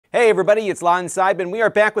Hey everybody, it's Lon.TV, and we are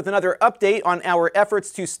back with another update on our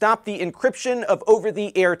efforts to stop the encryption of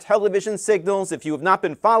over-the-air television signals. If you have not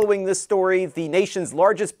been following this story, the nation's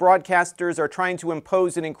largest broadcasters are trying to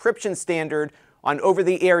impose an encryption standard on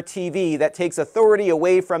over-the-air TV that takes authority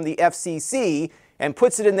away from the FCC and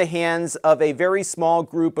puts it in the hands of a very small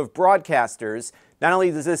group of broadcasters. Not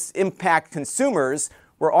only does this impact consumers,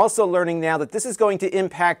 we're also learning now that this is going to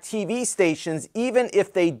impact TV stations even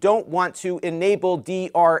if they don't want to enable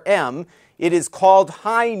DRM. It is called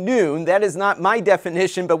high noon. That is not my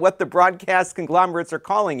definition, but what the broadcast conglomerates are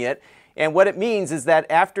calling it. And what it means is that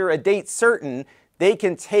after a date certain, they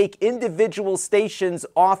can take individual stations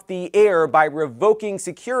off the air by revoking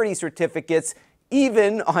security certificates,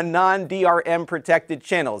 even on non-DRM protected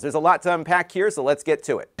channels. There's a lot to unpack here, so let's get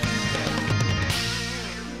to it.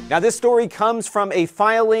 Now, this story comes from a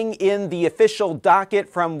filing in the official docket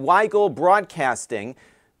from Weigel Broadcasting.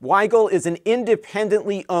 Weigel is an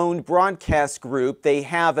independently owned broadcast group. They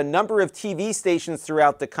have a number of TV stations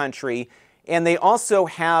throughout the country, and they also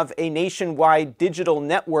have a nationwide digital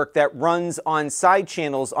network that runs on side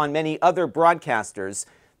channels on many other broadcasters.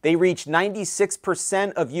 They reach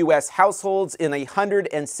 96% of U.S. households in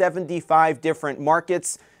 175 different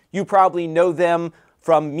markets. You probably know them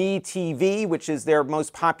from Me.TV, which is their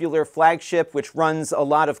most popular flagship, which runs a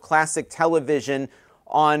lot of classic television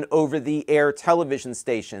on over-the-air television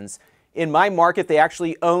stations. In my market, they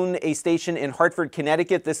actually own a station in Hartford,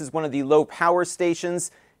 Connecticut. This is one of the low-power stations,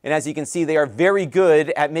 and as you can see, they are very good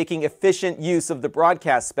at making efficient use of the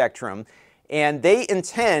broadcast spectrum, and they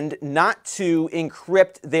intend not to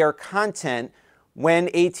encrypt their content when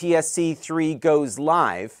ATSC 3 goes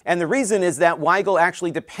live. And the reason is that Weigel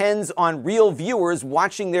actually depends on real viewers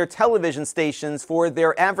watching their television stations for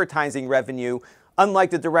their advertising revenue, unlike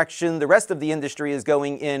the direction the rest of the industry is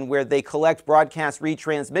going in, where they collect broadcast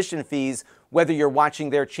retransmission fees whether you're watching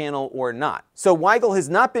their channel or not. So Weigel has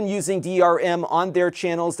not been using DRM on their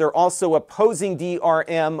channels. They're also opposing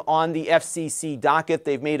DRM on the FCC docket.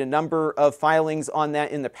 They've made a number of filings on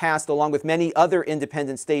that in the past, along with many other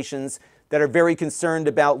independent stations that are very concerned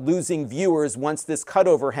about losing viewers once this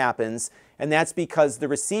cutover happens. And that's because the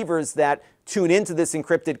receivers that tune into this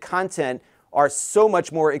encrypted content are so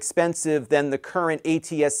much more expensive than the current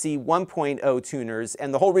ATSC 1.0 tuners.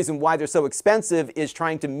 And the whole reason why they're so expensive is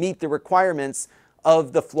trying to meet the requirements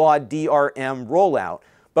of the flawed DRM rollout.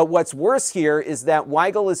 But what's worse here is that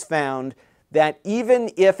Weigel has found that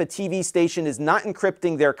even if a TV station is not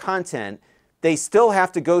encrypting their content, they still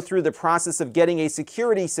have to go through the process of getting a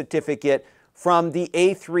security certificate from the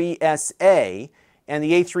A3SA. And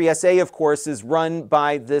the A3SA, of course, is run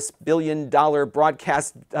by this billion-dollar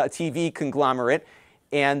broadcast TV conglomerate.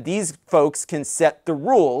 And these folks can set the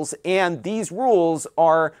rules, and these rules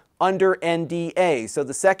are under NDA. So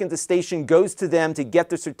the second the station goes to them to get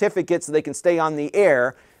the certificate so they can stay on the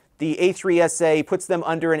air, the A3SA puts them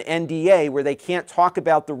under an NDA where they can't talk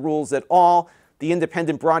about the rules at all. The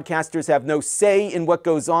independent broadcasters have no say in what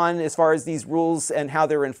goes on as far as these rules and how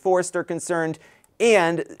they're enforced are concerned.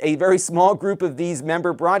 And a very small group of these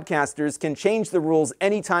member broadcasters can change the rules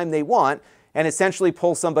anytime they want and essentially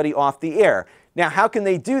pull somebody off the air. Now, how can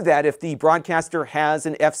they do that if the broadcaster has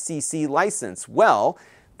an FCC license? Well,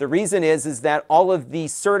 the reason is that all of the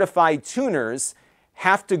certified tuners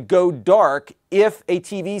have to go dark if a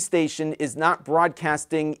TV station is not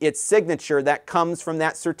broadcasting its signature that comes from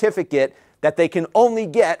that certificate that they can only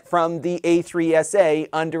get from the A3SA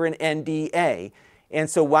under an NDA. And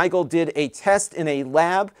so Weigel did a test in a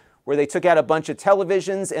lab where they took out a bunch of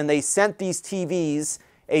televisions and they sent these TVs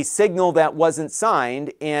a signal that wasn't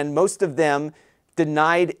signed, and most of them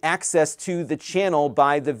denied access to the channel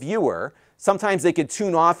by the viewer. Sometimes they could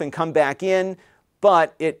tune off and come back in,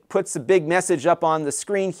 but it puts a big message up on the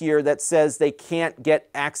screen here that says they can't get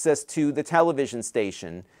access to the television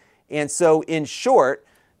station. And so in short,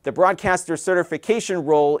 the broadcaster certification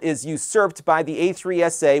role is usurped by the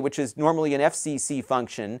A3SA, which is normally an FCC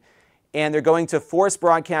function, and they're going to force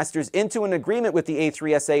broadcasters into an agreement with the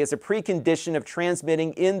A3SA as a precondition of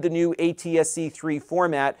transmitting in the new ATSC 3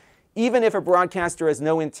 format, even if a broadcaster has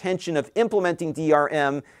no intention of implementing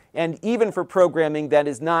DRM, and even for programming that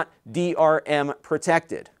is not DRM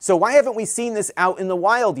protected. So why haven't we seen this out in the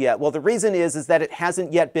wild yet? Well, the reason is that it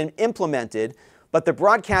hasn't yet been implemented. But the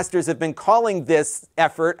broadcasters have been calling this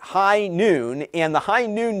effort high noon, and the high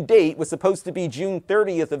noon date was supposed to be June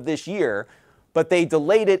 30th of this year, but they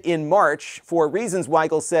delayed it in March for reasons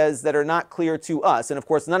Weigel says that are not clear to us. And of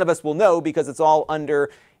course, none of us will know because it's all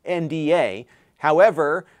under NDA.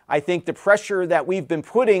 However, I think the pressure that we've been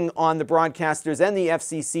putting on the broadcasters and the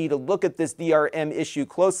FCC to look at this DRM issue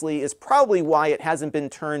closely is probably why it hasn't been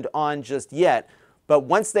turned on just yet. But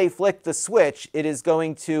once they flick the switch, it is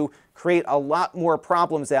going to create a lot more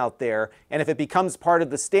problems out there. And if it becomes part of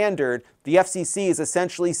the standard, the FCC is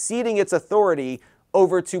essentially ceding its authority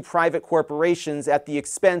over to private corporations at the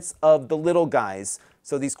expense of the little guys.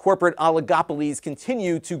 So these corporate oligopolies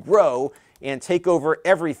continue to grow and take over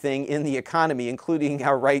everything in the economy, including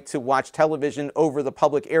our right to watch television over the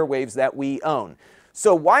public airwaves that we own.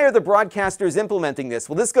 So why are the broadcasters implementing this?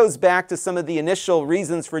 Well, this goes back to some of the initial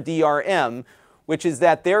reasons for DRM, which is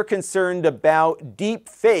that they're concerned about deep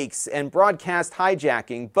fakes and broadcast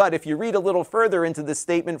hijacking. But if you read a little further into the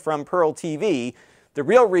statement from Pearl.TV, the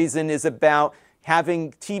real reason is about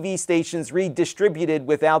having TV stations redistributed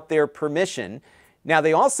without their permission. Now,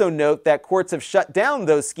 they also note that courts have shut down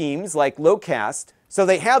those schemes like Locast, so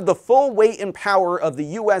they have the full weight and power of the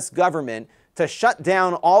U.S. government to shut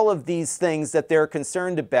down all of these things that they're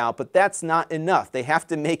concerned about, but that's not enough. They have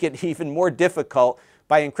to make it even more difficult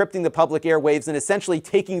by encrypting the public airwaves and essentially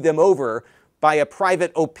taking them over by a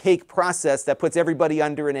private, opaque process that puts everybody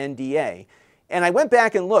under an NDA. And I went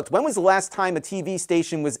back and looked. When was the last time a TV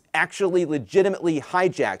station was actually legitimately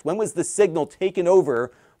hijacked? When was the signal taken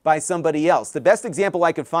over by somebody else? The best example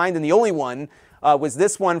I could find, and the only one, was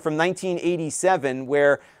this one from 1987,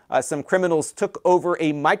 where some criminals took over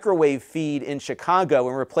a microwave feed in Chicago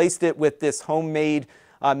and replaced it with this homemade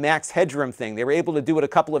Max Headroom thing. They were able to do it a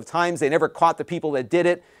couple of times. They never caught the people that did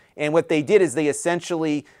it. And what they did is they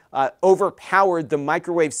essentially overpowered the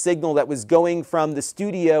microwave signal that was going from the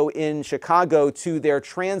studio in Chicago to their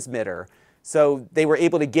transmitter. So they were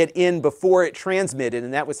able to get in before it transmitted,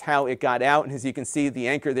 and that was how it got out. And as you can see, the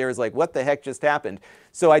anchor there is like, what the heck just happened?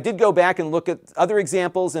 So I did go back and look at other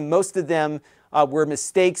examples, and most of them were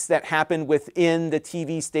mistakes that happened within the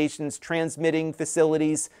TV station's transmitting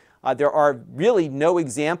facilities. There are really no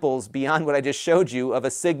examples beyond what I just showed you of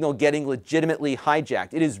a signal getting legitimately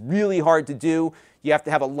hijacked. It is really hard to do. You have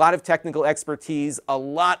to have a lot of technical expertise, a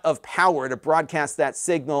lot of power to broadcast that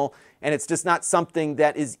signal, and it's just not something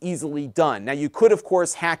that is easily done. Now, you could, of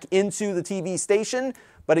course, hack into the TV station,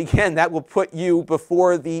 but again, that will put you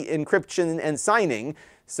before the encryption and signing.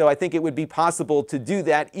 So I think it would be possible to do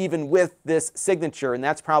that even with this signature, and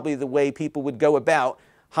that's probably the way people would go about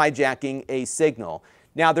hijacking a signal.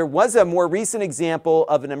 Now, there was a more recent example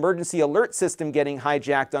of an emergency alert system getting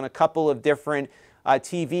hijacked on a couple of different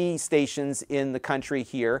TV stations in the country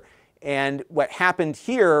here. And what happened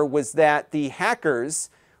here was that the hackers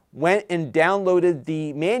went and downloaded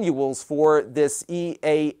the manuals for this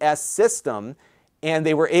EAS system, and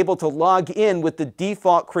they were able to log in with the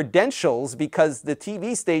default credentials because the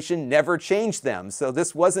TV station never changed them. So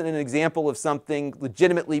this wasn't an example of something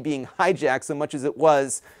legitimately being hijacked so much as it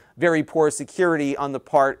was very poor security on the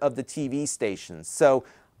part of the TV stations. So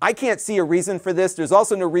I can't see a reason for this. There's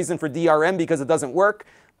also no reason for DRM because it doesn't work,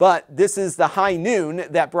 but this is the high noon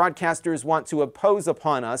that broadcasters want to impose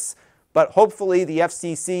upon us. But hopefully the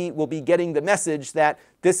FCC will be getting the message that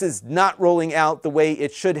this is not rolling out the way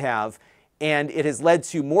it should have, and it has led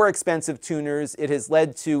to more expensive tuners. It has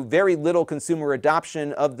led to very little consumer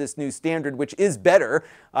adoption of this new standard, which is better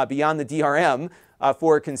beyond the DRM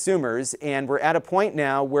for consumers. And we're at a point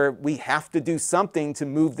now where we have to do something to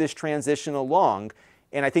move this transition along.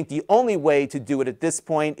 And I think the only way to do it at this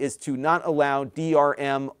point is to not allow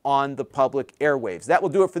DRM on the public airwaves. That will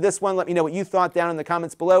do it for this one. Let me know what you thought down in the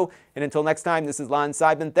comments below. And until next time, this is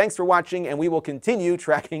Lon.TV. Thanks for watching, and we will continue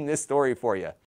tracking this story for you.